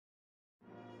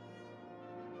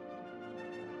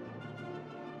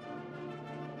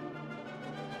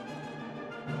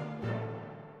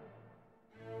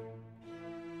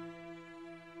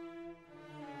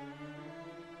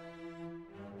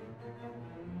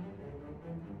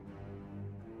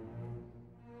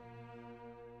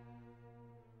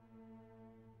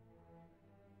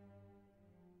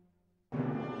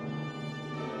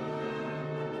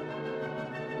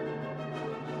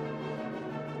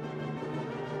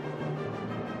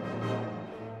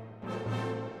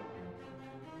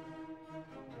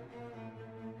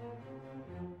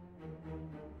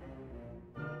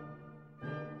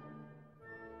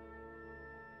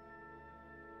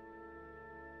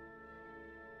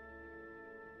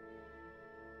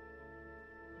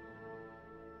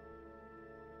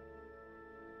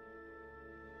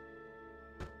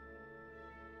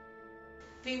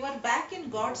We were back in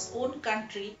God's own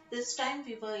country. This time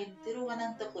we were in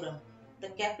Thiruvananthapuram, the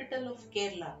capital of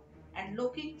Kerala, and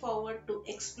looking forward to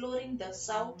exploring the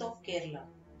south of Kerala.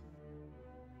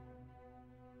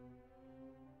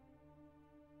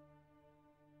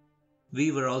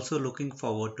 We were also looking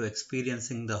forward to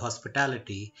experiencing the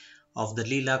hospitality of the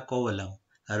Leela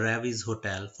Kovalam-A Raviz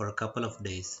Hotel for a couple of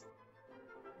days.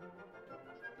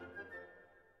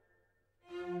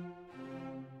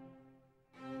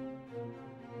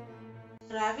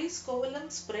 Raviz Kovalam,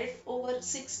 spread over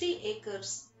 60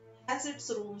 acres, has its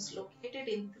rooms located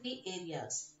in three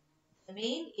areas. The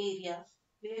main area,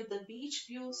 where the beach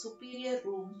view superior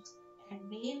rooms and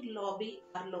main lobby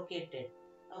are located,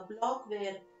 a block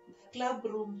where the club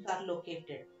rooms are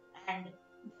located, and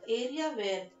the area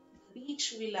where the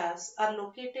beach villas are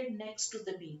located next to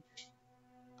the beach.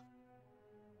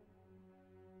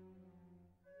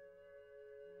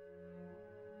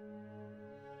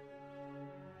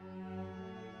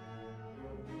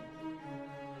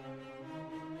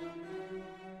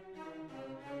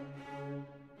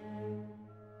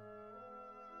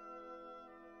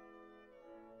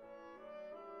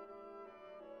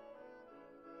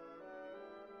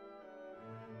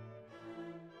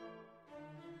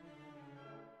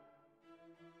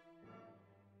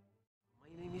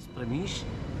 My name is Pramish.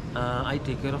 I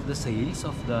take care of the sales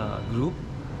of the group,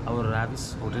 our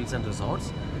Raviz Hotels and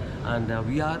Resorts, and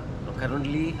we are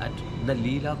currently at the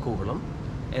Leela Kovalam,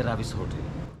 a Raviz Hotel.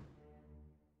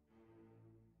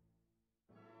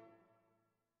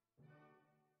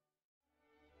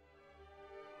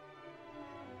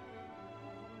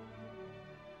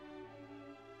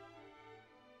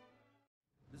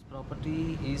 This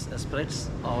property is spreads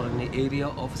over an area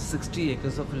of 60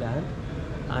 acres of land,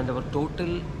 and our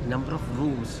total number of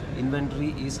rooms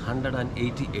inventory is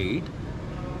 188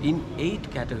 in 8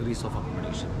 categories of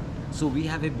accommodation. So we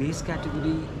have a base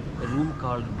category room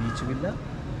called beach villa,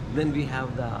 then we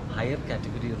have the higher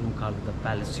category room called the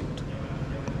palace suite.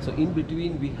 So in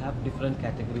between we have different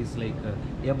categories like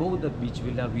above the beach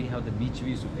villa we have the beach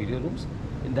view superior rooms.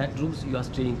 In that rooms you are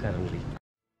staying currently.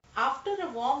 After a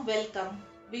warm welcome,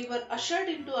 we were ushered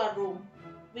into our room,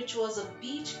 which was a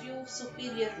beach view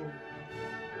superior room.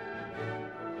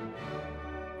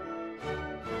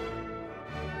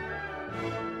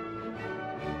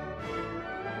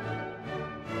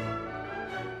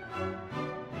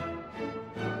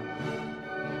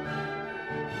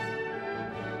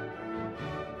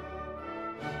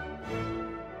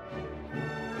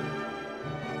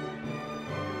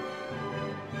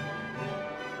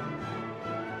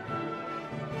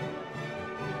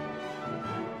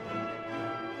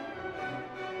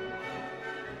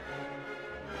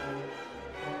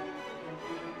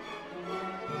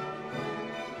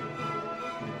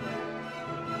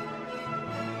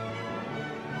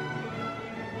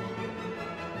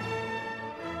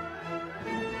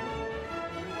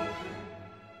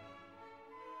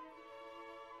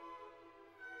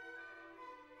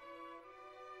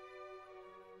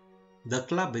 The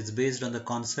club is based on the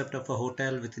concept of a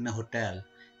hotel within a hotel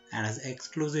and has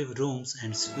exclusive rooms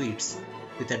and suites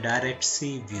with a direct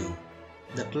sea view.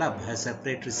 The club has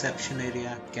separate reception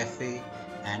area, cafe,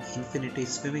 and infinity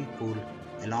swimming pool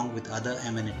along with other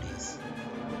amenities.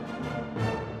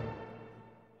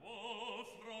 O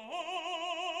Freunde,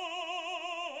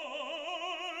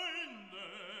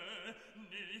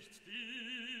 nicht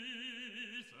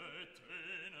diese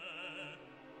Töne,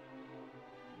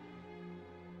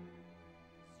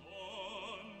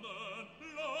 sondern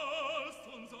lasst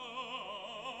uns angenehmere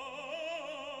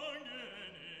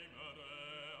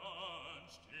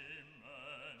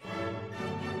anstimmen.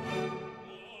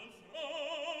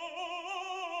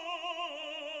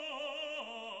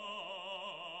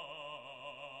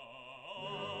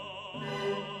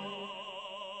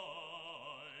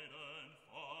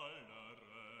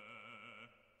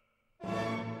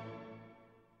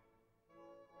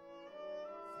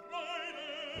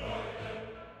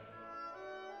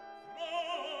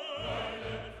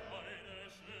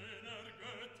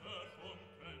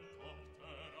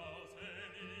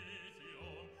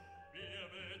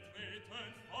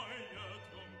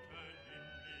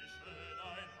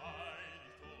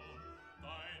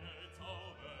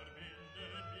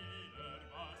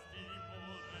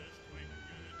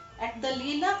 At the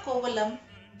Leela Kovalam,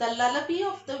 the lullaby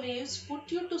of the waves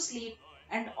put you to sleep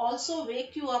and also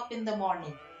wake you up in the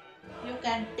morning. You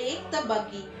can take the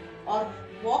buggy or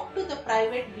walk to the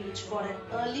private beach for an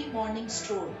early morning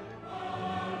stroll.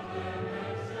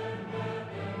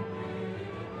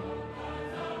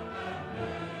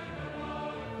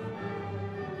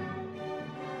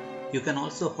 You can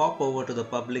also hop over to the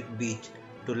public beach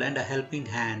to lend a helping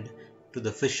hand to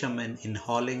the fishermen in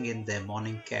hauling in their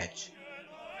morning catch.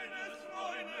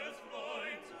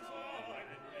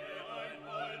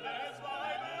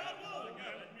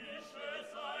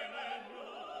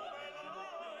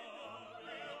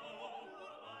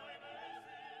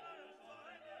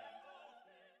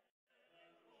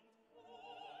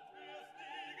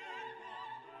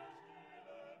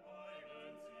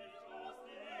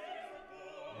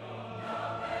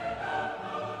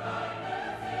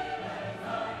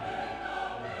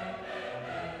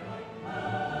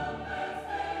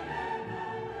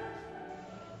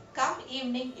 Come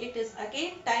evening, it is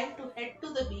again time to head to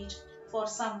the beach for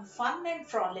some fun and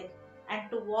frolic and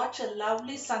to watch a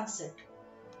lovely sunset.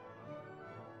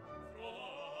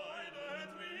 Freude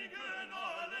trinken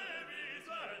alle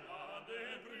Wiesen an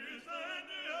den Brüsten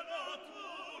der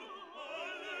Natur.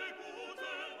 Alle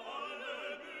Guten,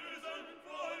 alle Bösen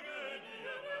folgen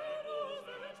ihrer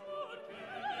großen Spur.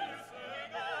 Genüsse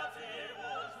gab sie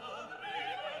uns zum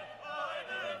Frieden,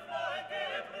 einen Freund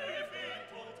geprüft in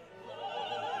Tod.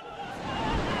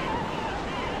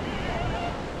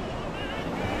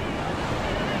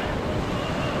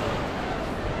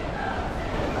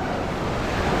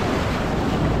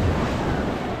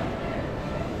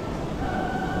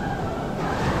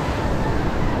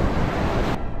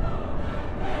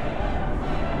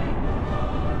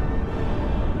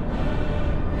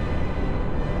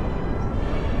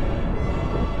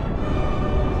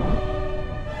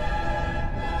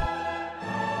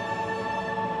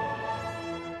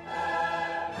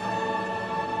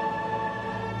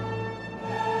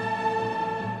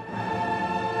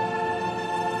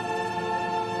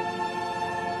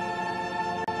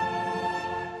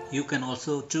 You can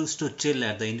also choose to chill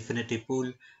at the infinity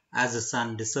pool as the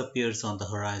sun disappears on the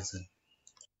horizon.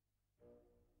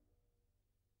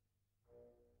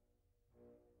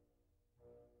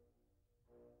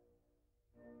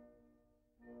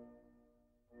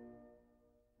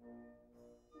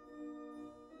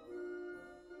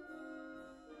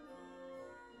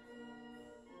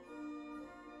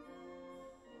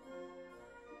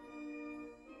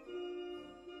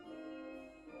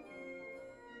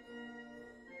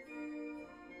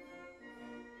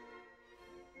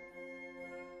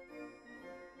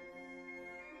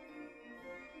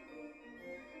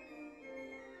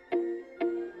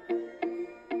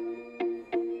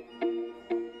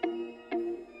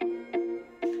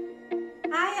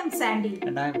 Hi, I'm Sandy.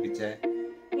 And I'm Vijay.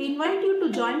 We invite you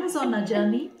to join us on our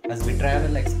journey As we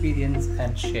travel, experience,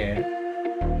 and share